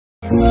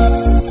Hi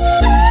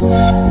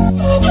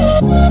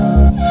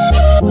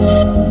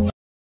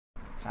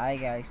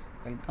guys,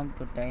 welcome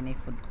to Tiny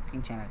Food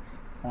Cooking Channel.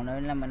 போன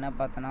வீடியோல நம்ம என்ன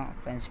பார்த்தோம்னா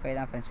French fry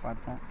தான் ஃப்ரெண்ட்ஸ்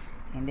பார்த்தோம்.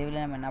 இந்த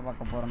வீடியோல நம்ம என்ன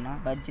பார்க்க போறோம்னா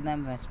பஜ்ஜி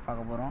தான் ஃப்ரெண்ட்ஸ்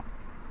பார்க்க போறோம்.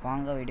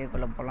 வாங்க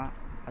வீடியோக்குள்ள போலாம்.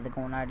 அதுக்கு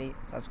முன்னாடி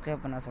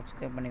சப்ஸ்கிரைப்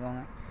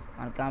பண்ணிக்கோங்க.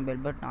 மறக்காம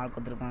பெல் பட்டன் ஆல்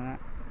கொடுத்துருக்காங்க.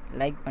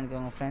 லைக்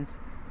பண்ணிக்கோங்க ஃப்ரெண்ட்ஸ்.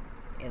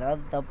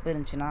 ஏதாவது தப்பு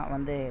இருந்துச்சுன்னா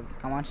வந்து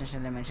கமெண்ட்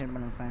செக்ஷன்ல மென்ஷன்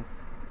பண்ணுங்க friends.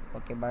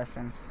 Okay bye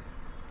friends.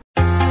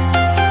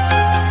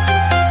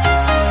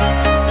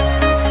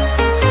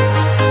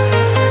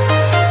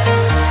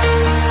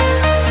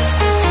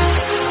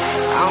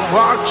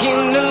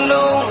 Walking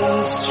alone,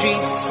 the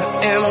streets are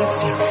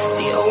empty.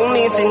 The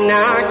only thing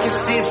I can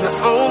see is my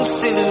own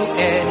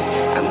silhouette.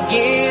 I'm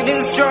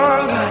getting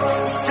stronger,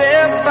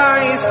 step by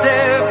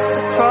step.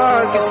 The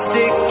clock is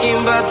ticking,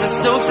 but there's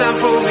no time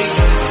for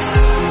regrets.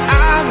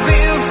 I've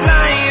been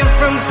flying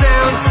from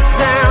town to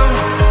town,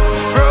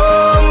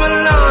 from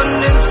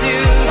London to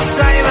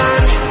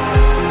Taiwan.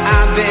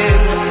 I've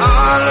been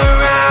all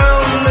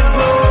around the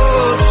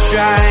globe,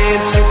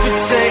 trying to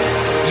protect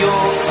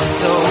your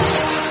soul.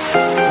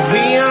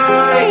 We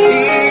are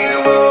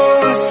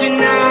heroes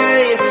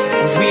tonight.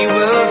 We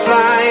will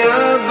fly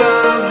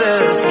above the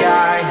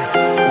sky.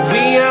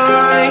 We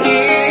are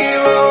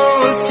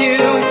heroes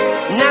tonight.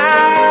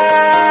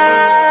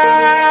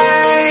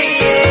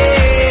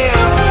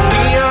 Yeah.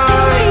 We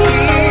are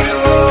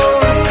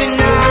heroes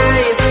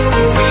tonight.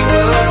 We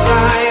will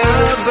fly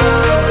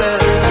above the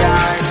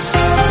sky.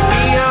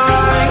 We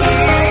are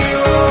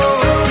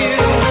heroes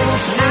tonight.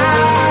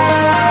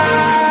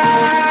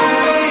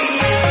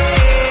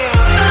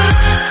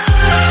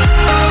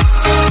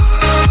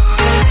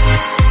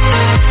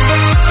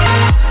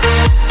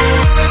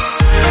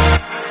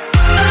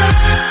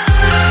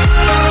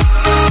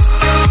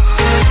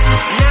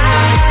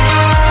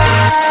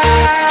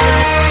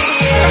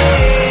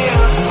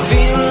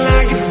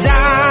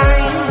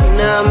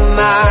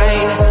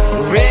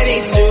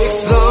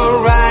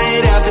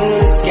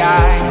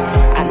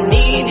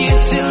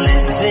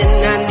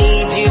 I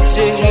need you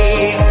to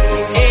hear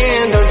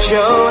and don't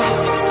show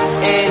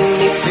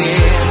any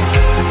fear.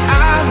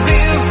 I've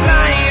been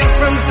flying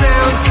from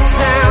town to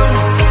town,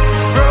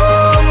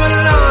 from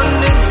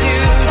London to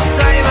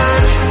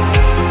Taiwan.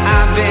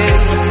 I've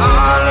been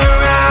all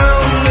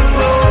around the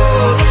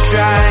globe,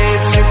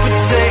 trying to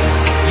protect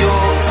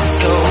your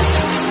soul.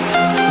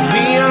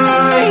 We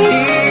are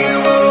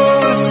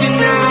heroes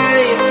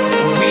tonight.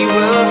 We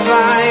will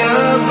fly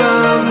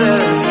above the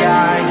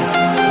sky.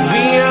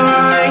 We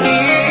are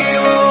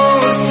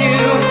heroes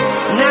tonight.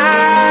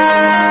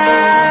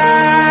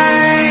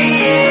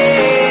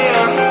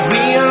 Yeah.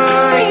 We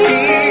are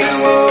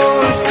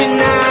heroes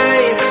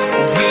tonight.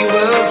 We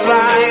will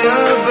fly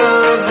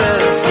above the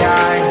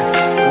sky.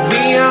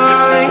 We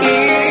are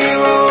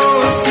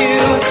heroes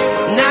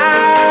tonight.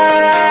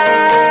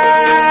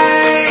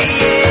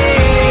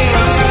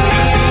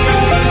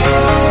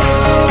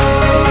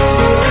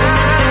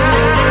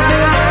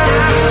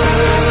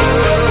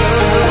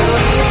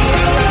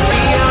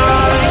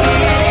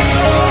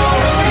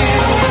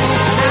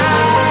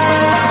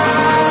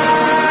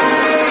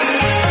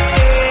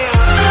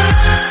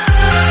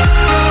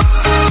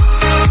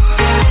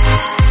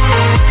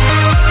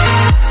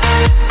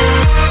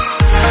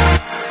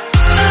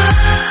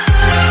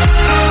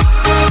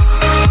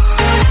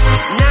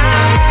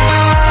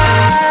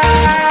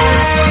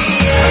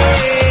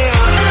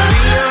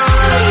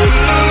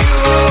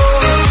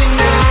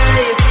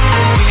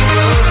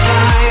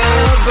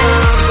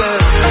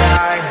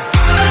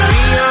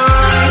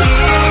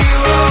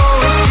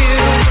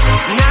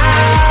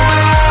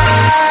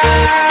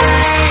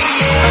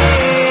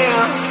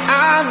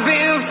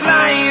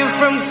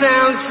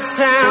 Town to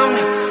town,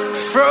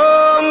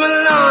 from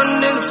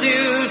London to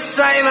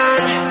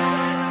Taiwan.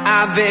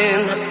 I've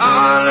been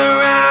all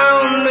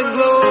around the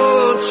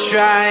globe,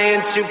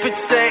 trying to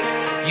protect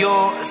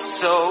your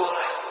soul.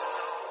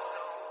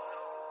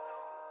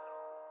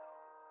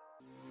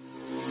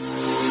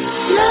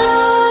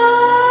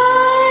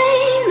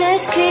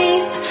 Nightmares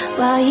creep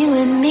while you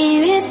and me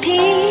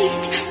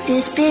repeat.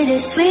 This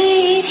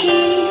bittersweet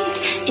heat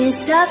is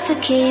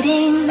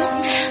suffocating.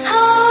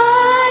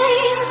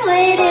 I'm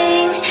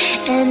waiting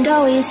and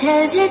always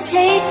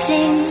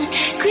hesitating.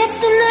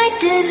 Kryptonite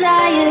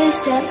desires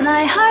set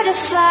my heart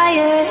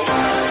afire.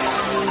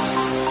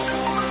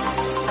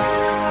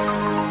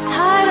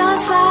 Heart on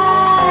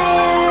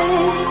fire.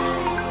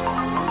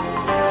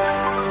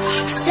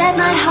 Set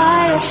my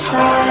heart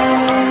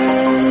afire.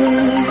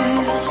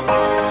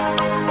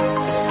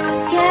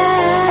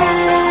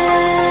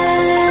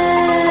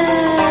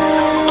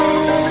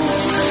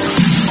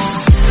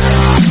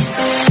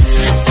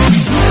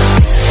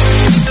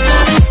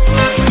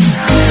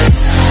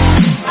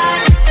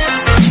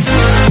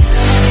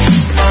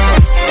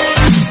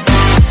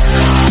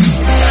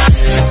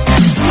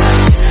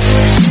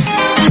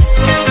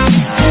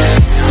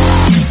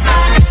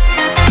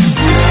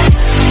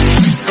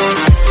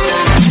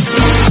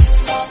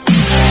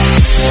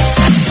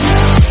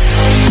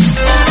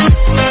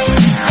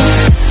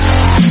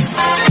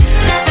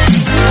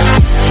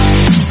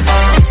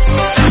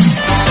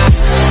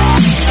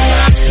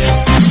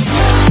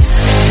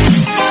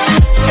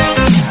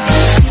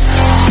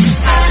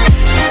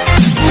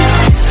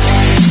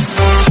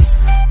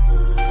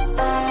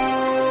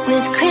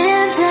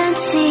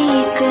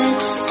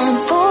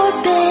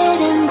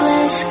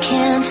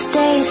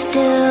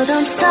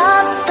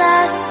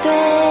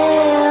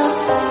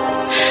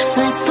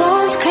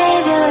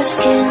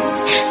 skin,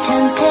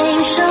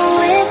 temptation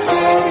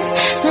within,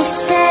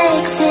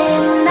 mistakes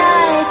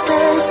ignite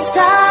the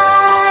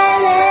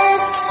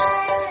silence.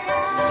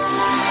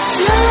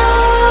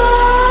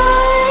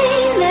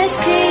 Nightmares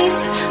creep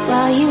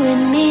while you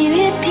and me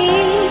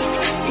repeat.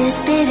 This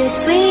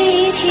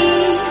bittersweet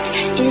heat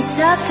is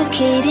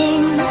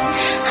suffocating.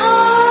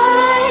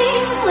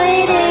 I'm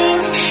waiting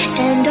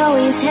and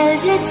always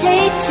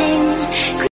hesitating.